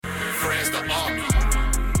Welcome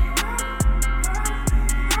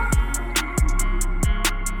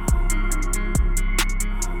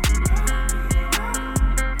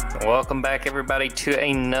back, everybody, to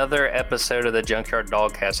another episode of the Junkyard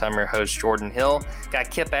Dawgcast. I'm your host, Jordan Hill. Got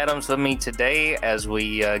Kip Adams with me today as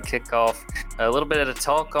we kick off a little bit of a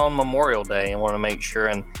talk on Memorial Day. I want to make sure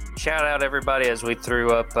and shout out everybody as we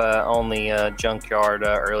threw up on the Junkyard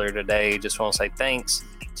earlier today. Just want to say thanks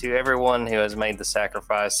to everyone who has made the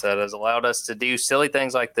sacrifice that has allowed us to do silly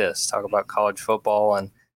things like this, talk about college football, and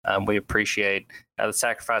we appreciate the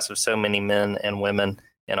sacrifice of so many men and women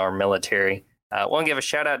in our military. I want to give a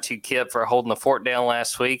shout out to Kip for holding the fort down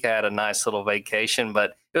last week. I had a nice little vacation,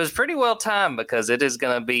 but it was pretty well timed because it is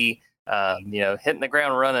going to be, hitting the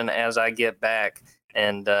ground running as I get back.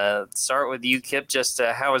 And start with you, Kip. Just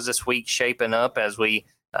how is this week shaping up as we,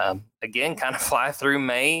 again, kind of fly through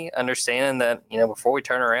May, understanding that, before we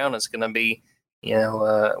turn around, it's going to be,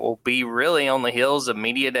 we'll be really on the heels of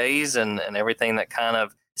media days and everything that kind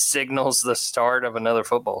of signals the start of another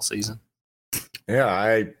football season. Yeah,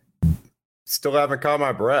 I still haven't caught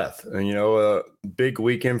my breath. And, a big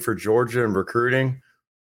weekend for Georgia in recruiting,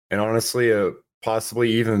 and honestly, a possibly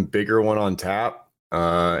even bigger one on tap.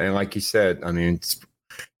 And like you said, I mean,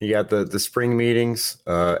 you got the spring meetings,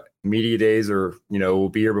 media days will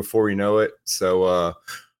be here before we know it. So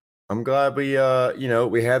I'm glad we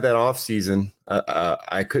had that off season.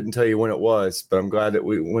 I couldn't tell you when it was, but I'm glad that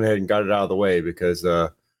we went ahead and got it out of the way because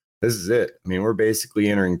this is it. I mean, we're basically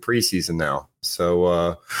entering preseason now.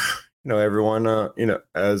 So, everyone,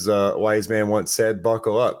 as a wise man once said,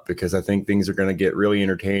 buckle up, because I think things are going to get really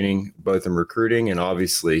entertaining, both in recruiting and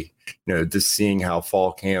obviously, just seeing how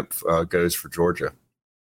fall camp goes for Georgia.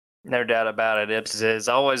 No doubt about it. It's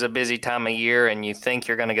always a busy time of year, and you think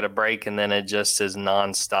you're going to get a break, and then it just is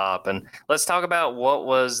nonstop. And let's talk about what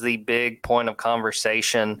was the big point of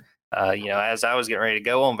conversation as I was getting ready to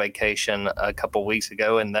go on vacation a couple weeks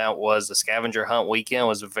ago, and that was the scavenger hunt weekend. It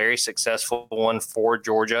was a very successful one for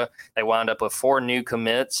Georgia. They wound up with 4 new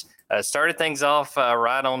commits. Started things off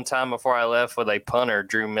right on time before I left with a punter,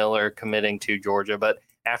 Drew Miller, committing to Georgia. But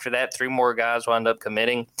after that, 3 more guys wound up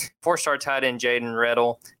committing. 4-star tight end Jaden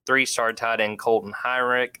Reddle, 3-star tight end Colton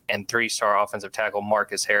Heinrich, and 3-star offensive tackle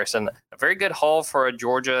Marcus Harrison. A very good haul for a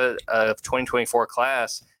Georgia 2024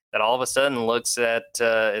 class that all of a sudden looks at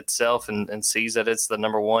itself and sees that it's the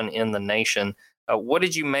number 1 in the nation. What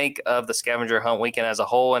did you make of the scavenger hunt weekend as a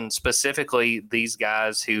whole, and specifically these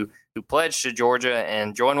guys who pledged to Georgia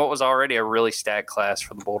and joined what was already a really stacked class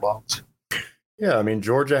for the Bulldogs? Yeah, I mean,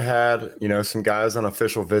 Georgia had, some guys on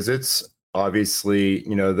official visits. Obviously,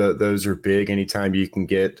 those are big anytime you can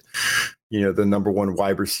get, the number 1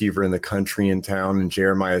 wide receiver in the country in town, and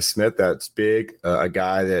Jeremiah Smith. That's big. A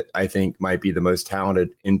guy that I think might be the most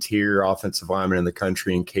talented interior offensive lineman in the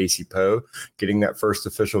country in Casey Poe, getting that first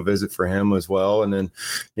official visit for him as well. And then,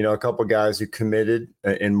 a couple guys who committed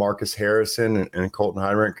in Marcus Harrison and Colton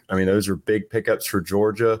Heinrich. I mean, those are big pickups for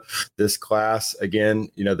Georgia. This class, again,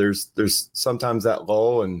 there's sometimes that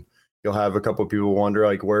lull, and you'll have a couple of people wonder,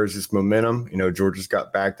 like, where's this momentum? Georgia's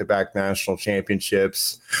got back-to-back national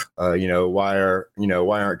championships. Why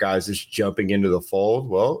aren't guys just jumping into the fold?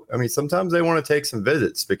 Well, I mean, sometimes they want to take some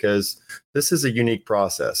visits because this is a unique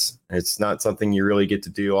process. It's not something you really get to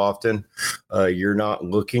do often. You're not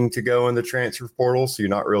looking to go in the transfer portal, so you're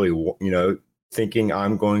not really, thinking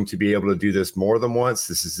I'm going to be able to do this more than once.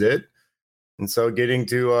 This is it. And so getting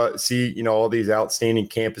to see, all these outstanding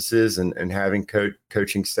campuses and having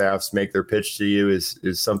coaching staffs make their pitch to you is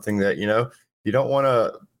something that, you don't want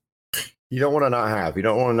to not have. You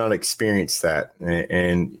don't want to not experience that.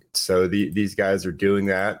 And so these guys are doing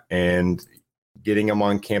that, and getting them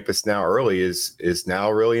on campus now early is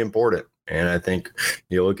now really important. And I think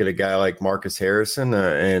you look at a guy like Marcus Harrison,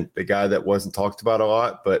 and the guy that wasn't talked about a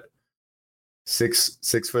lot, but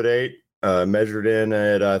 6'8". Measured in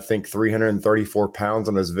at, I think, 334 pounds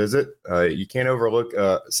on his visit. You can't overlook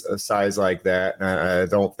a size like that. I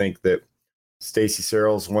don't think that Stacey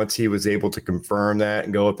Searles, once he was able to confirm that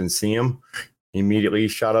and go up and see him, immediately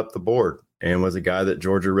shot up the board and was a guy that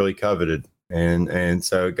Georgia really coveted. And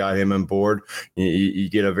so got him on board. You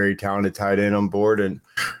get a very talented tight end on board. And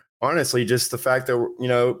honestly, just the fact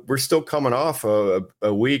that, we're still coming off a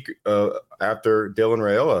week after Dylan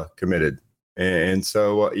Raiola committed. And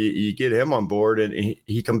so you get him on board, and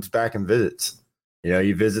he comes back and visits.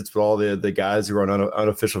 He visits with all the guys who are on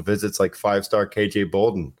unofficial visits, like 5-star KJ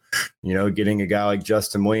Bolden, getting a guy like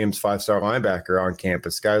Justin Williams, 5-star linebacker on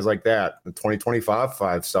campus, guys like that, the 2025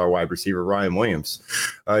 5-star wide receiver, Ryan Williams.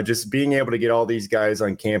 Just being able to get all these guys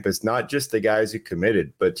on campus, not just the guys who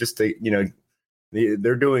committed, but just the,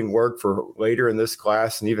 they're doing work for later in this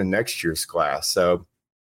class and even next year's class. So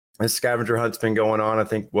this scavenger hunt's been going on, I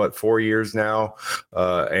think, 4 years now.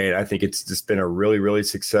 And I think it's just been a really, really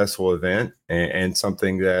successful event and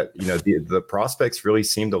something that, the prospects really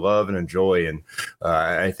seem to love and enjoy. And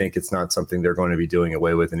I think it's not something they're going to be doing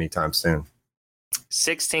away with anytime soon.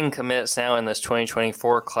 16 commits now in this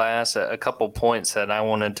 2024 class. A couple points that I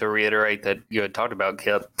wanted to reiterate that you had talked about,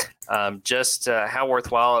 Kip. Just how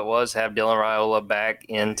worthwhile it was to have Dylan Raiola back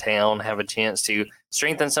in town, have a chance to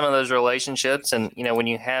strengthen some of those relationships. And, when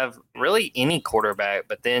you have really any quarterback,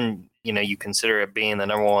 but then, you consider it being the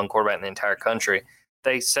number one quarterback in the entire country,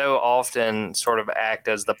 they so often sort of act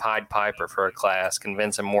as the Pied Piper for a class,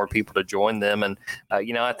 convincing more people to join them. And,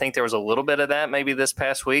 I think there was a little bit of that maybe this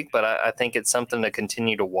past week, but I think it's something to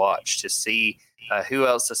continue to watch to see who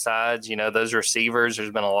else decides, those receivers.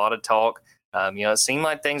 There's been a lot of talk. It seemed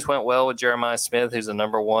like things went well with Jeremiah Smith, who's the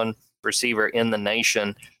number one receiver in the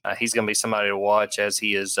nation. He's going to be somebody to watch as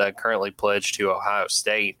he is currently pledged to Ohio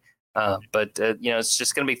State. But it's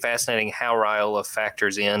just going to be fascinating how Raiola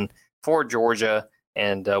factors in for Georgia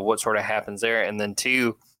and what sort of happens there. And then,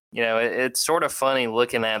 two, it's sort of funny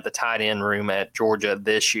looking at the tight end room at Georgia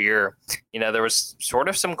this year. There was sort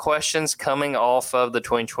of some questions coming off of the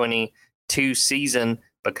 2022 season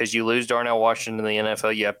because you lose Darnell Washington to the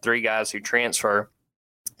NFL. You have 3 guys who transfer.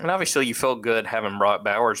 And obviously you feel good having Brock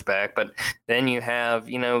Bowers back. But then you have,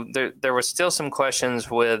 there was still some questions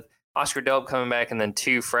with Oscar Delp coming back and then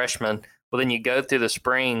 2 freshmen. Well, then you go through the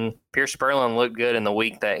spring. Pierce Spurlin looked good in the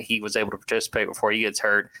week that he was able to participate before he gets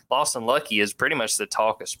hurt. Lawson Lucky is pretty much the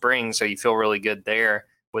talk of spring, so you feel really good there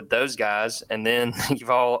with those guys. And then you've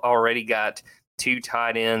already got 2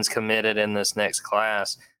 tight ends committed in this next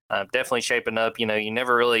class. Definitely shaping up. You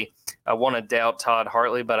never really want to doubt Todd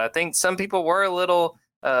Hartley, but I think some people were a little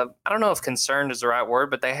I don't know if concerned is the right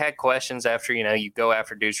word, but they had questions after, you go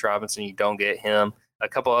after Deuce Robinson, you don't get him. A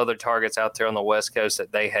couple other targets out there on the West Coast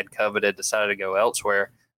that they had coveted decided to go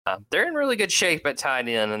elsewhere. They're in really good shape at tight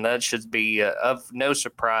end, and that should be of no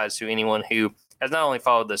surprise to anyone who has not only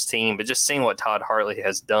followed this team, but just seen what Todd Hartley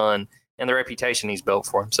has done and the reputation he's built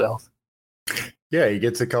for himself. Yeah, he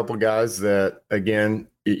gets a couple guys that, again,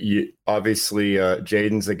 obviously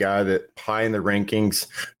Jaden's a guy that high in the rankings,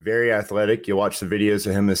 very athletic. You watch the videos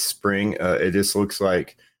of him this spring. It just looks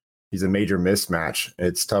like he's a major mismatch.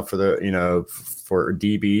 It's tough for for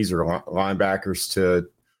DBs or linebackers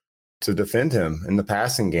to defend him in the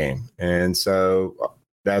passing game. And so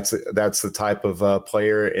that's the type of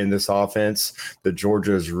player in this offense that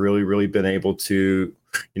Georgia has really, really been able to,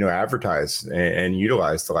 advertise and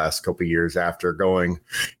utilize the last couple of years after going,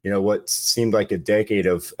 what seemed like a decade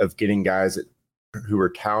of getting guys who were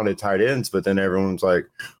talented tight ends. But then everyone's like,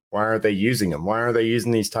 why aren't they using them? Why aren't they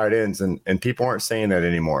using these tight ends? And people aren't saying that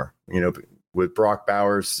anymore. With Brock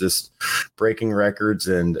Bowers just breaking records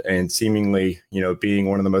and seemingly, being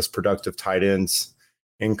one of the most productive tight ends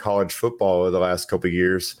in college football over the last couple of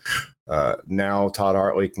years. Now Todd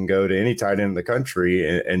Hartley can go to any tight end in the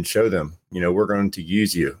country and show them, we're going to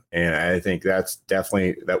use you. And I think that's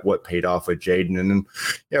definitely what paid off with Jaden. And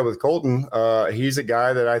then, with Colton, he's a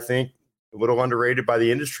guy that I think a little underrated by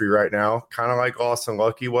the industry right now, kind of like Lawson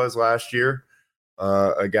Lucky was last year.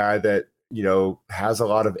 A guy that, has a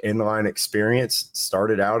lot of inline experience,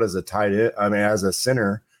 started out as a tight end, as a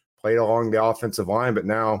center, played along the offensive line, but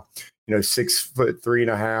now,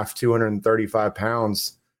 6'3.5", 235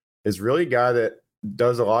 pounds, is really a guy that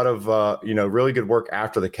does a lot of, really good work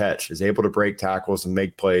after the catch, is able to break tackles and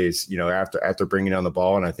make plays, after bringing down the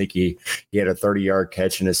ball. And I think he had a 30-yard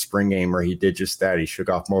catch in his spring game where he did just that. He shook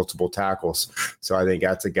off multiple tackles. So I think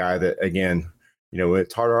that's a guy that, again, when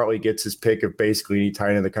Todd Hartley gets his pick of basically any tight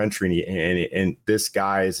end in the country, and this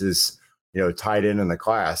guy is his, tight end in the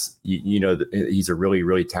class, he's a really,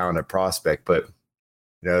 really talented prospect. But,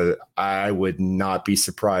 I would not be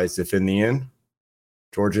surprised if in the end,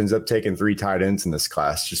 Georgia ends up taking 3 tight ends in this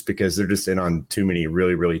class just because they're just in on too many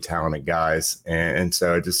really, really talented guys. And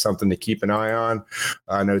so just something to keep an eye on.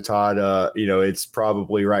 I know Todd, it's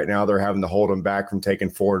probably right now they're having to hold him back from taking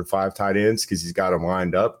 4 and 5 tight ends because he's got them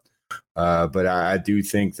lined up. But I do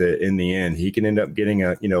think that in the end, he can end up getting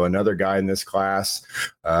another guy in this class,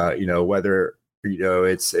 whether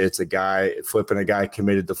it's a guy flipping a guy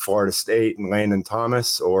committed to Florida State and Landon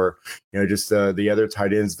Thomas, or, just the other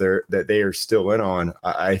tight ends there that they are still in on.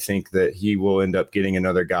 I think that he will end up getting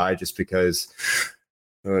another guy just because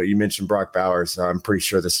you mentioned Brock Bowers. I'm pretty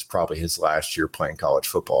sure this is probably his last year playing college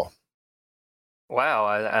football. Wow,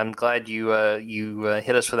 I'm glad you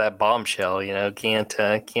hit us with that bombshell.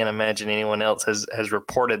 Can't imagine anyone else has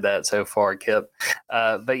reported that so far, Kip.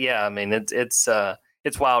 But yeah, it's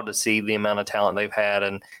it's wild to see the amount of talent they've had,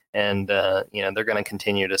 and they're going to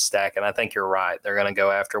continue to stack. And I think you're right. They're going to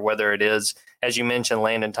go after, whether it is, as you mentioned,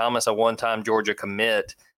 Landon Thomas, a one-time Georgia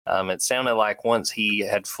commit. It sounded like once he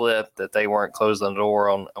had flipped that they weren't closing the door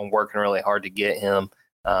on working really hard to get him.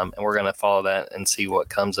 And we're going to follow that and see what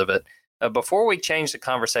comes of it. Before we change the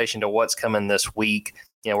conversation to what's coming this week,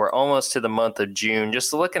 we're almost to the month of June.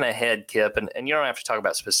 Just looking ahead, Kip, and you don't have to talk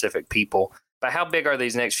about specific people, but how big are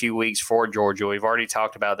these next few weeks for Georgia? We've already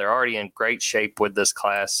talked about they're already in great shape with this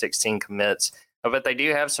class, 16 commits, but they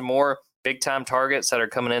do have some more big-time targets that are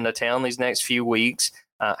coming into town these next few weeks.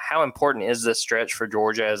 How important is this stretch for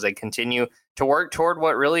Georgia as they continue to work toward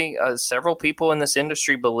what really several people in this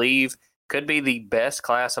industry believe could be the best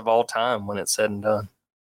class of all time when it's said and done?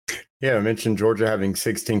 Yeah, I mentioned Georgia having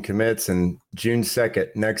 16 commits, and June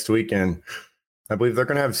 2nd, next weekend, I believe they're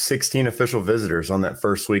going to have 16 official visitors on that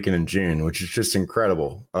first weekend in June, which is just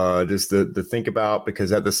incredible. Just to think about,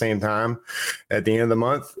 because at the same time, at the end of the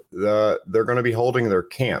month, they're going to be holding their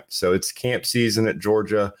camp. So it's camp season at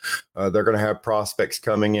Georgia. They're going to have prospects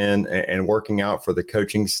coming in and working out for the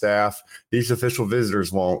coaching staff. These official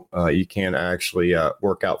visitors won't. You can't actually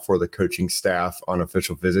work out for the coaching staff on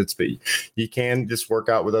official visits, but you can just work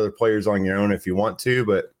out with other players on your own if you want to.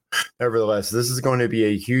 But nevertheless, this is going to be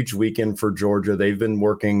a huge weekend for Georgia. They've been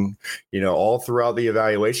working, all throughout the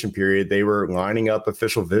evaluation period. They were lining up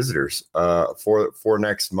official visitors for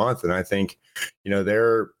next month. And I think,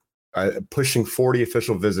 they're pushing 40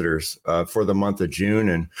 official visitors for the month of June.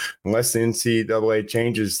 And unless the NCAA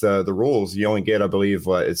changes the rules, you only get, I believe,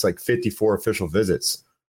 it's like 54 official visits.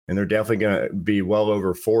 And they're definitely going to be well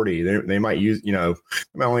over 40. They might use, they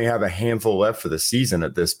might only have a handful left for the season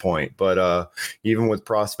at this point. But even with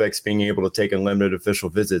prospects being able to take unlimited official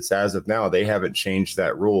visits, as of now, they haven't changed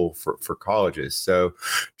that rule for colleges. So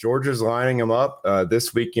Georgia's lining them up.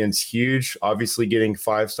 This weekend's huge. Obviously, getting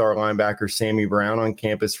 5-star linebacker Sammy Brown on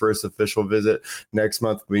campus for his official visit next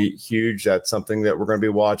month will be huge. That's something that we're going to be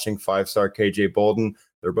watching. 5-star KJ Bolden.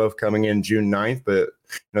 They're both coming in June 9th, but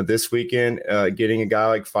this weekend, getting a guy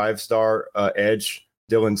like 5-star edge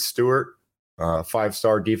Dylan Stewart,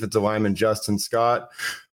 5-star defensive lineman Justin Scott,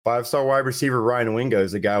 5-star wide receiver Ryan Wingo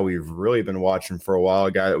is a guy we've really been watching for a while.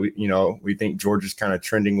 A guy that we think Georgia's kind of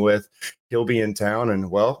trending with. He'll be in town, and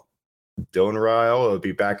Dylan Raiola will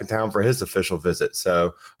be back in town for his official visit.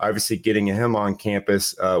 So obviously, getting him on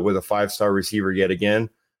campus with a 5-star receiver yet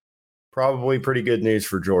again. Probably pretty good news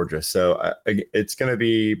for Georgia. So it's going to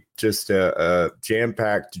be just a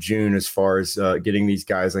jam-packed June as far as getting these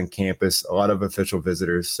guys on campus, a lot of official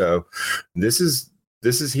visitors. So this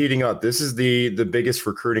is heating up. This is the biggest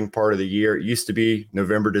recruiting part of the year. It used to be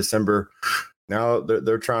November, December. Now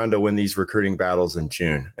they're trying to win these recruiting battles in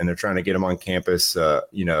June, and they're trying to get them on campus,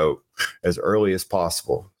 as early as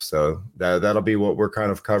possible. So that'll be what we're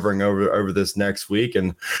kind of covering over this next week.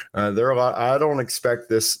 And there are a lot. I don't expect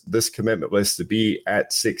this commitment list to be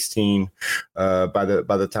at 16 by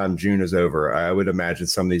the time June is over. I would imagine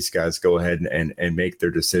some of these guys go ahead and make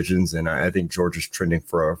their decisions. And I think Georgia's trending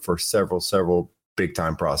for several big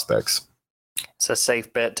time prospects. It's a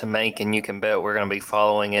safe bet to make, and you can bet we're going to be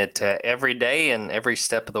following it every day and every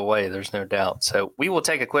step of the way. There's no doubt. So we will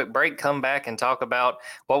take a quick break, come back, and talk about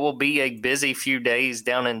what will be a busy few days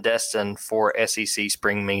down in Destin for SEC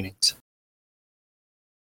spring meetings.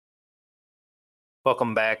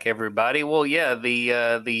 Welcome back, everybody. Well, yeah,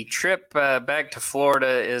 the trip back to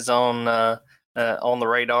Florida is on the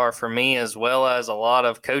radar for me, as well as a lot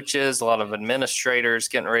of coaches, a lot of administrators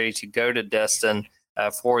getting ready to go to Destin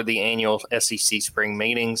for the annual SEC spring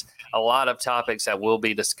meetings. A lot of topics that will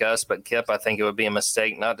be discussed, but Kip, I think it would be a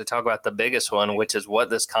mistake not to talk about the biggest one, which is what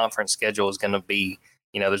this conference schedule is going to be.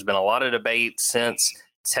 There's been a lot of debate since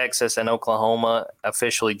Texas and Oklahoma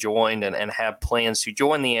officially joined and have plans to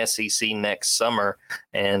join the SEC next summer.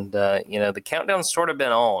 And, the countdown's sort of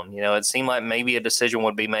been on. It seemed like maybe a decision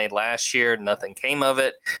would be made last year. Nothing came of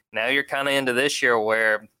it. Now you're kind of into this year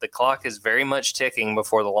where the clock is very much ticking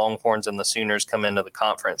before the Longhorns and the Sooners come into the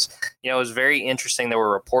conference. It was very interesting. There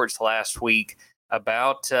were reports last week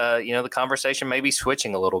about, the conversation maybe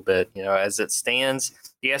switching a little bit. As it stands,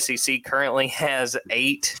 the SEC currently has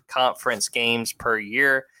 8 conference games per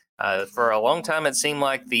year. For a long time, it seemed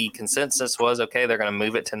like the consensus was, okay, they're going to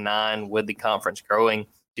move it to 9 with the conference growing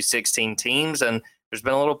to 16 teams. And there's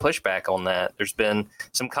been a little pushback on that. There's been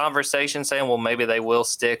some conversation saying, well, maybe they will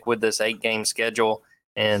stick with this 8-game schedule.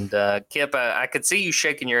 And Kip, I could see you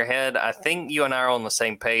shaking your head. I think you and I are on the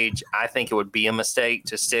same page. I think it would be a mistake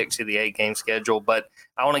to stick to the 8-game schedule, but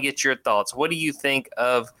I want to get your thoughts. What do you think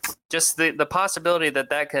of just the possibility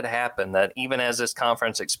that could happen, that even as this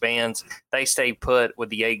conference expands, they stay put with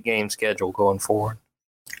the 8-game schedule going forward?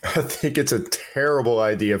 I think it's a terrible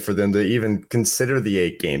idea for them to even consider the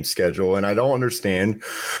 8-game schedule, and I don't understand,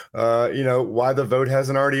 why the vote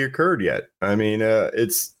hasn't already occurred yet. I mean,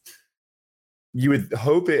 you would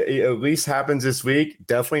hope it at least happens this week.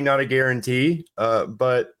 Definitely not a guarantee,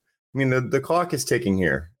 but I mean the clock is ticking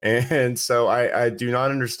here, and so I do not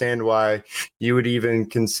understand why you would even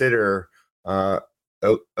consider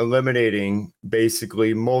eliminating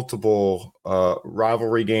basically multiple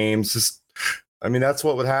rivalry games. I mean, that's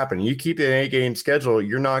what would happen. You keep an 8-game schedule,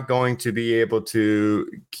 you're not going to be able to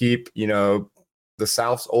keep, the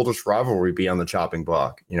South's oldest rivalry be on the chopping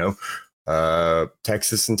block.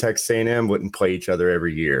 Texas and Texas A&M wouldn't play each other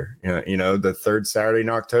every year. The third Saturday in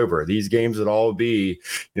October, these games would all be,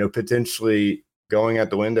 potentially going out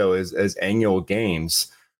the window as annual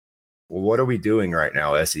games. Well, what are we doing right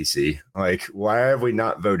now, SEC? Like, why have we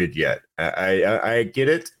not voted yet? I get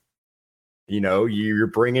it. You're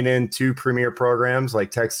bringing in 2 premier programs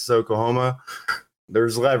like Texas, Oklahoma.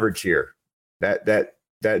 There's leverage here. That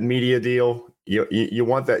media deal, you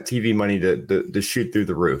want that TV money to shoot through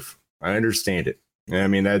the roof. I understand it. I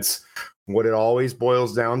mean, that's what it always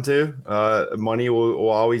boils down to. Money will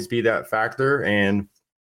always be that factor. And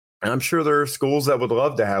I'm sure there are schools that would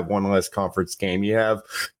love to have one less conference game. You have,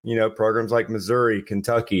 programs like Missouri,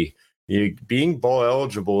 Kentucky. Being bowl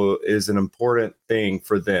eligible is an important thing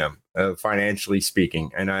for them, financially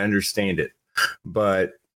speaking. And I understand it.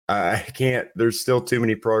 But I can't, there's still too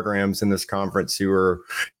many programs in this conference who are,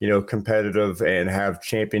 competitive and have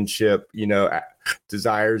championship,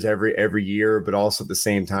 desires every year, but also at the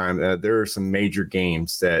same time, there are some major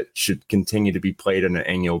games that should continue to be played on an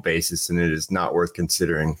annual basis. And it is not worth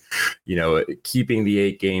considering, keeping the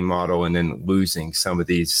 8-game model and then losing some of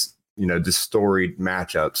these, distorted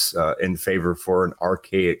matchups in favor for an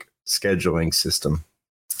archaic scheduling system.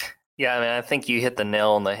 Yeah, I mean, I think you hit the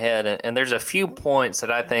nail on the head. And there's a few points that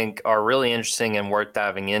I think are really interesting and worth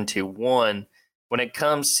diving into. One, when it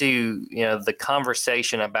comes to, the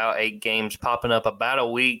conversation about 8 games popping up about a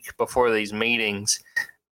week before these meetings,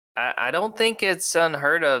 I don't think it's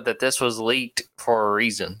unheard of that this was leaked for a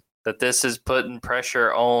reason, that this is putting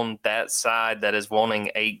pressure on that side that is wanting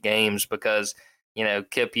 8 games because –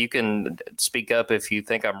 Kip, you can speak up if you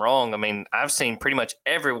think I'm wrong. I mean, I've seen pretty much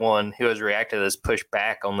everyone who has reacted to this push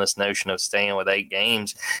back on this notion of staying with 8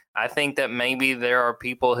 games. I think that maybe there are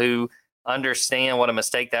people who understand what a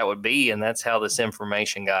mistake that would be, and that's how this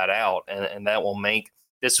information got out. And that will make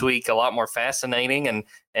this week a lot more fascinating, and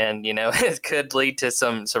it could lead to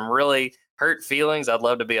some really hurt feelings. I'd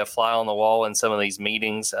love to be a fly on the wall in some of these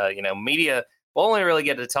meetings. Media – we'll only really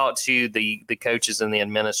get to talk to the coaches and the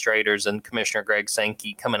administrators and Commissioner Greg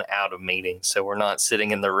Sankey coming out of meetings. So we're not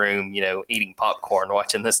sitting in the room, eating popcorn,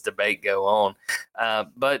 watching this debate go on.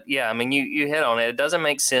 But yeah, I mean, you hit on it. It doesn't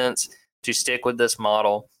make sense to stick with this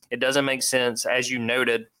model. It doesn't make sense, as you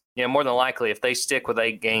noted, more than likely, if they stick with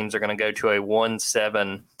 8 games, they're going to go to a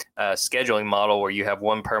 1-7 scheduling model where you have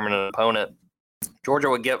one permanent opponent. Georgia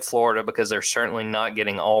would get Florida because they're certainly not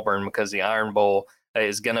getting Auburn because the Iron Bowl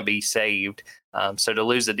is going to be saved. So to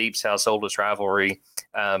lose the Deep South's oldest rivalry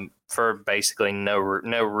for basically no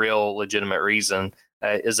real legitimate reason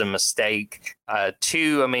is a mistake.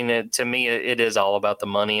 2, I mean, to me, it is all about the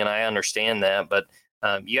money, and I understand that. But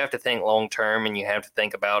you have to think long term, and you have to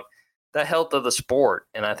think about the health of the sport.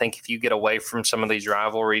 And I think if you get away from some of these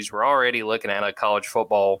rivalries, we're already looking at a college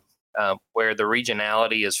football where the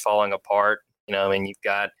regionality is falling apart. You've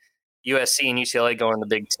got USC and UCLA going in the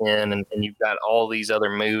Big Ten, and you've got all these other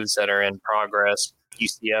moves that are in progress.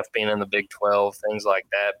 UCF being in the Big 12, things like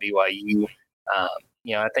that, BYU.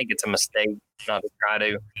 I think it's a mistake not to try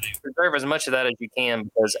to preserve as much of that as you can,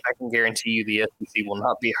 because I can guarantee you the SEC will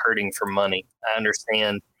not be hurting for money. I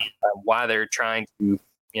understand why they're trying to,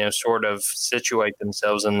 sort of situate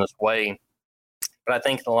themselves in this way. But I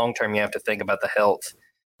think in the long term, you have to think about the health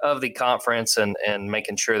of the conference and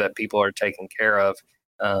making sure that people are taken care of.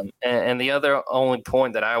 And the other only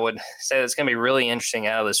point that I would say that's going to be really interesting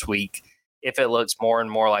out of this week, if it looks more and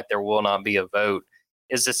more like there will not be a vote,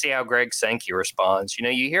 is to see how Greg Sankey responds.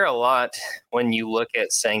 You hear a lot when you look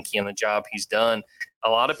at Sankey and the job he's done. A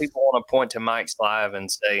lot of people want to point to Mike Slive and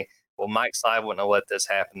say, well, Mike Slive wouldn't have let this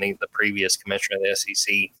happen, the previous commissioner of the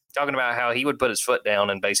SEC, talking about how he would put his foot down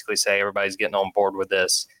and basically say everybody's getting on board with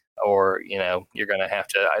this. Or, you're going to have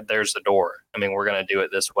to, there's the door. I mean, we're going to do it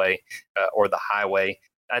this way or the highway.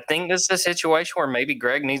 I think this is a situation where maybe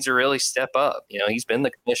Greg needs to really step up. He's been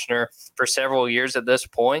the commissioner for several years at this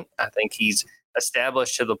point. I think he's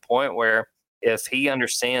established to the point where if he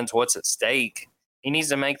understands what's at stake, he needs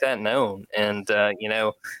to make that known. And,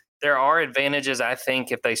 there are advantages, I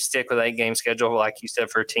think, if they stick with 8-game schedule, like you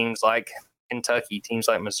said, for teams like Kentucky, teams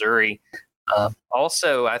like Missouri.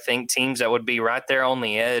 Also, I think teams that would be right there on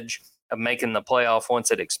the edge of making the playoff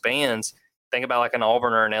once it expands. Think about like an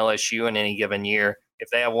Auburn or an LSU in any given year. If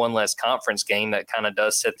they have one less conference game, that kind of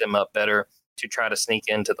does set them up better to try to sneak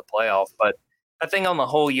into the playoff. But I think on the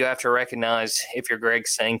whole, you have to recognize, if you're Greg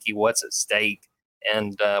Sankey, what's at stake.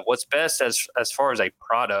 And what's best as far as a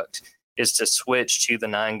product is to switch to the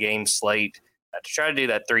 9-game slate, to try to do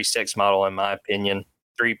that 3-6 model, in my opinion,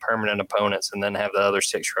 3 permanent opponents, and then have the other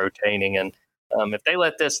 6 rotating. And if they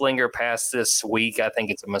let this linger past this week, I think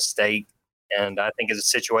it's a mistake. And I think it's a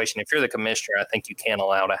situation, if you're the commissioner, I think you can't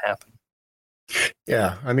allow to happen.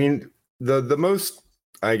 Yeah, I mean, the most,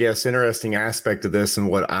 I guess, interesting aspect of this and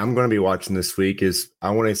what I'm going to be watching this week is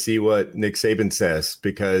I want to see what Nick Saban says,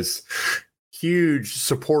 because huge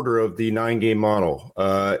supporter of the 9-game model.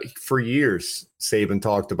 For years, Saban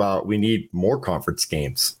talked about we need more conference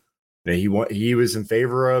games. He was in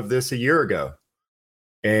favor of this a year ago.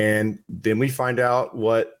 And then we find out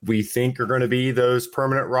what we think are going to be those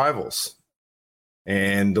permanent rivals.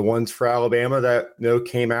 And the ones for Alabama that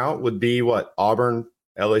came out would be what? Auburn,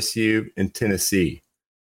 LSU, and Tennessee.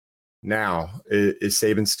 Now, is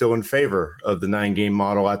Saban still in favor of the 9-game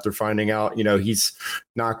model after finding out, he's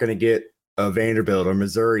not going to get a Vanderbilt or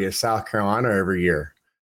Missouri or South Carolina every year?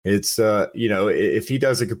 It's, if he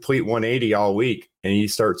does a complete 180 all week and he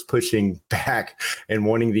starts pushing back and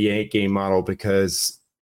wanting the 8-game model because,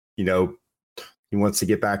 he wants to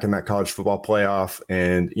get back in that college football playoff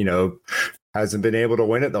and, hasn't been able to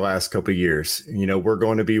win it the last couple of years. We're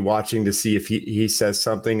going to be watching to see if he says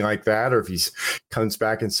something like that, or if he comes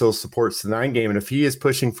back and still supports the 9-game. And if he is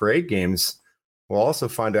pushing for 8 games, we'll also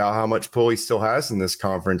find out how much pull he still has in this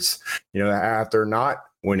conference, after not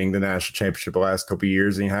winning the national championship the last couple of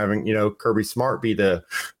years and having, Kirby Smart be the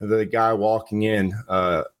guy walking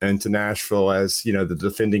into Nashville as, the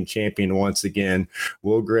defending champion once again.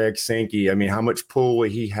 Will Greg Sankey, how much pull will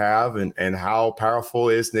he have, and how powerful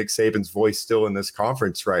is Nick Saban's voice still in this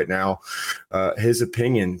conference right now? His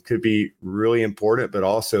opinion could be really important, but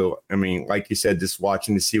also, like you said, just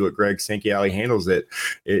watching to see what Greg Sankey, how he handles it.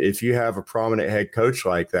 If you have a prominent head coach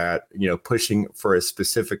like that, pushing for a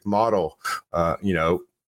specific model,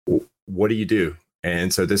 what do you do?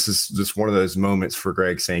 And so this is just one of those moments for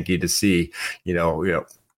Greg Sankey to see,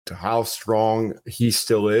 how strong he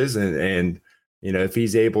still is, and if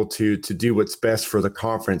he's able to do what's best for the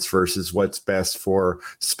conference versus what's best for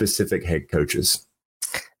specific head coaches.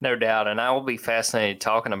 No doubt. And I will be fascinated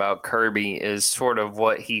talking about Kirby is sort of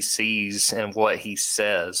what he sees and what he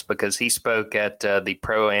says, because he spoke at the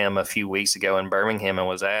Pro-Am a few weeks ago in Birmingham and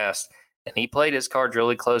was asked, and he played his cards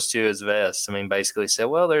really close to his vest. Basically said,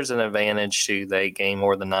 well, there's an advantage to the 8-game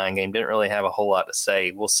or the 9-game. Didn't really have a whole lot to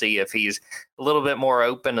say. We'll see if he's a little bit more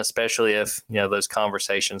open, especially if, those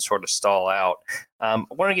conversations sort of stall out. I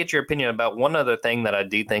want to get your opinion about one other thing that I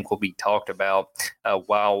do think will be talked about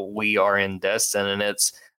while we are in Destin, and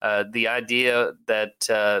it's the idea that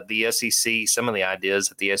the SEC, some of the ideas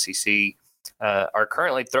that the SEC are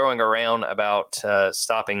currently throwing around about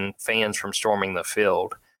stopping fans from storming the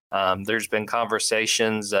field. There's been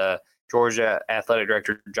conversations. Georgia Athletic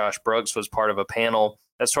Director Josh Brooks was part of a panel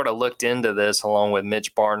that sort of looked into this along with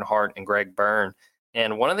Mitch Barnhart and Greg Byrne.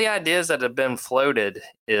 And one of the ideas that have been floated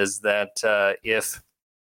is that if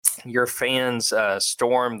your fans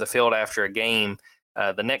storm the field after a game,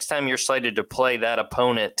 the next time you're slated to play that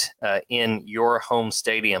opponent in your home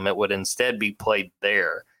stadium, it would instead be played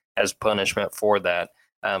there as punishment for that.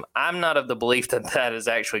 I'm not of the belief that that is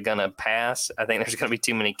actually going to pass. I think there's going to be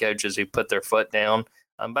too many coaches who put their foot down.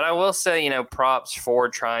 But I will say, props for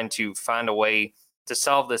trying to find a way to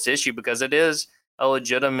solve this issue, because it is a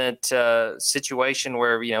legitimate situation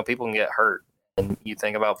where, people can get hurt. And you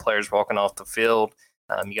think about players walking off the field.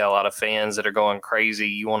 You got a lot of fans that are going crazy.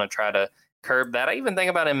 You want to try to curb that. I even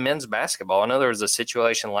think about in men's basketball. I know there was a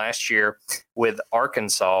situation last year with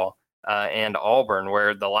Arkansas and Auburn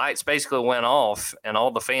where the lights basically went off and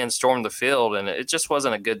all the fans stormed the field, and it just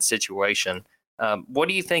wasn't a good situation. What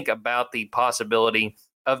do you think about the possibility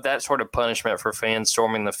of that sort of punishment for fans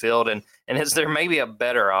storming the field? And is there maybe a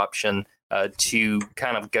better option to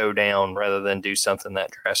kind of go down rather than do something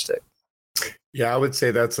that drastic? Yeah, I would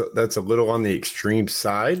say that's a little on the extreme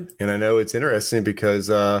side. And I know it's interesting because,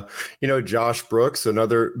 Josh Brooks,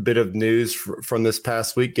 another bit of news from this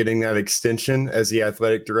past week, getting that extension as the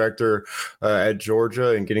athletic director at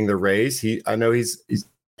Georgia and getting the raise. I know he's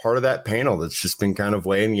part of that panel that's just been kind of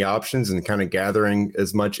weighing the options and kind of gathering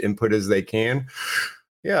as much input as they can.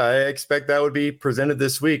 Yeah, I expect that would be presented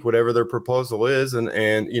this week, whatever their proposal is. And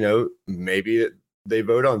maybe they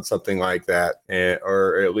vote on something like that,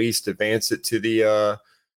 or at least advance it to the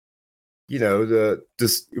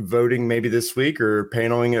just voting maybe this week or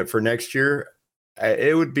paneling it for next year,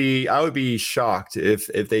 I would be shocked if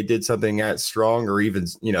they did something that strong, or even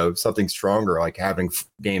something stronger like having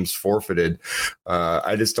games forfeited.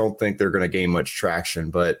 I just don't think they're going to gain much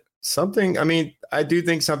traction. But I do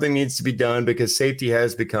think something needs to be done, because safety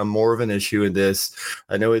has become more of an issue in this.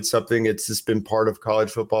 I know it's something it's just been part of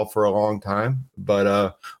college football for a long time,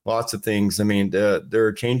 but lots of things. There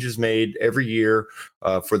are changes made every year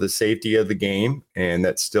for the safety of the game, and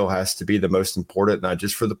that still has to be the most important, not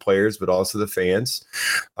just for the players, but also the fans.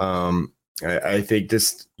 I think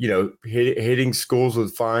just, hitting schools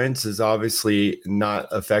with fines is obviously not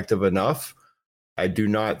effective enough. I do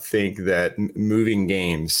not think that moving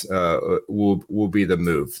games will be the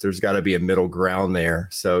move. There's got to be a middle ground there.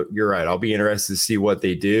 So you're right. I'll be interested to see what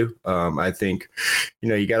they do. I think,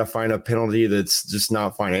 you got to find a penalty that's just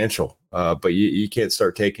not financial. But you can't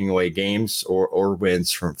start taking away games or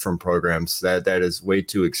wins from programs. That is way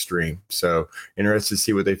too extreme. So interested to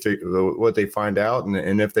see what they find out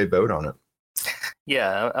and if they vote on it.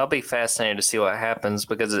 Yeah, I'll be fascinated to see what happens,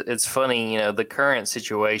 because it's funny, the current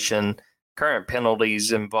situation. Current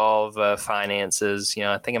penalties involve finances.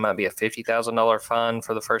 I think it might be a $50,000 fine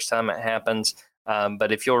for the first time it happens.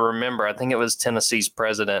 But if you'll remember, I think it was Tennessee's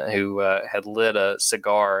president who had lit a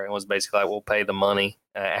cigar and was basically like, we'll pay the money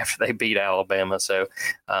after they beat Alabama. So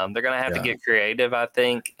they're going to have to get creative, I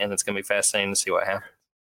think, and it's going to be fascinating to see what happens.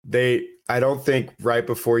 I don't think right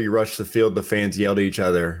before you rush the field, the fans yell to each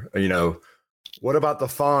other, what about the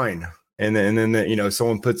fine? And then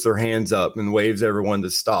someone puts their hands up and waves everyone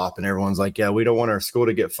to stop, and everyone's like, yeah, we don't want our school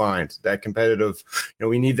to get fined. That competitive,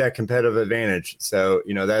 we need that competitive advantage. So,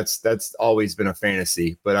 that's always been a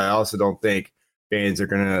fantasy, but I also don't think fans are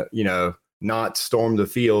going to, not storm the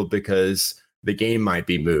field because the game might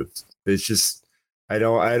be moved. It's just, I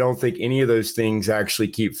don't think any of those things actually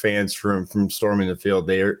keep fans from storming the field.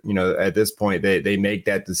 They're, at this point, they make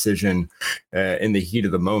that decision in the heat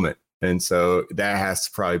of the moment. And so that has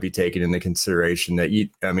to probably be taken into consideration, that you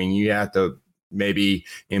have to maybe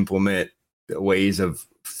implement ways of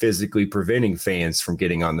physically preventing fans from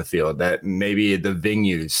getting on the field, that maybe the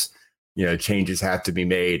venues, changes have to be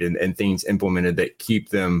made and things implemented that keep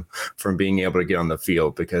them from being able to get on the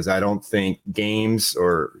field, because I don't think games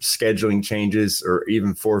or scheduling changes or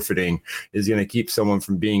even forfeiting is going to keep someone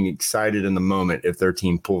from being excited in the moment if their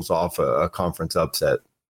team pulls off a conference upset.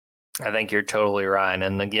 I think you're totally right.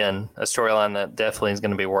 And again, a storyline that definitely is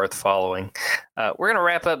going to be worth following. We're going to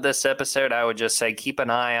wrap up this episode. I would just say keep an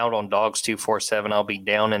eye out on Dogs 247. I'll be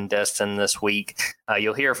down in Destin this week.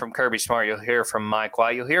 You'll hear from Kirby Smart. You'll hear from Mike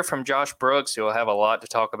White. You'll hear from Josh Brooks. You'll have a lot to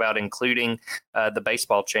talk about, including the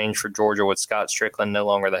baseball change for Georgia with Scott Strickland no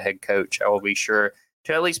longer the head coach. I will be sure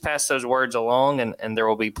to at least pass those words along, and there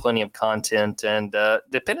will be plenty of content. And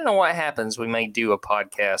depending on what happens, we may do a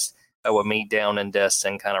podcast with me down in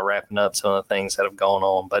Destin, kind of wrapping up some of the things that have gone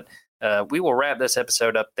on. But we will wrap this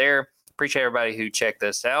episode up there. Appreciate everybody who checked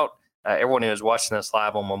this out, everyone who is watching this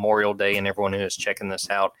live on Memorial Day, and everyone who is checking this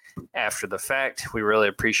out after the fact. We really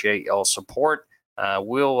appreciate y'all's support.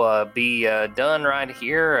 We'll be done right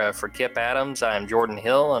here. For Kip Adams, I am Jordan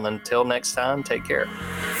Hill, and until next time, take care.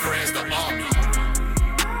 Friends, the army.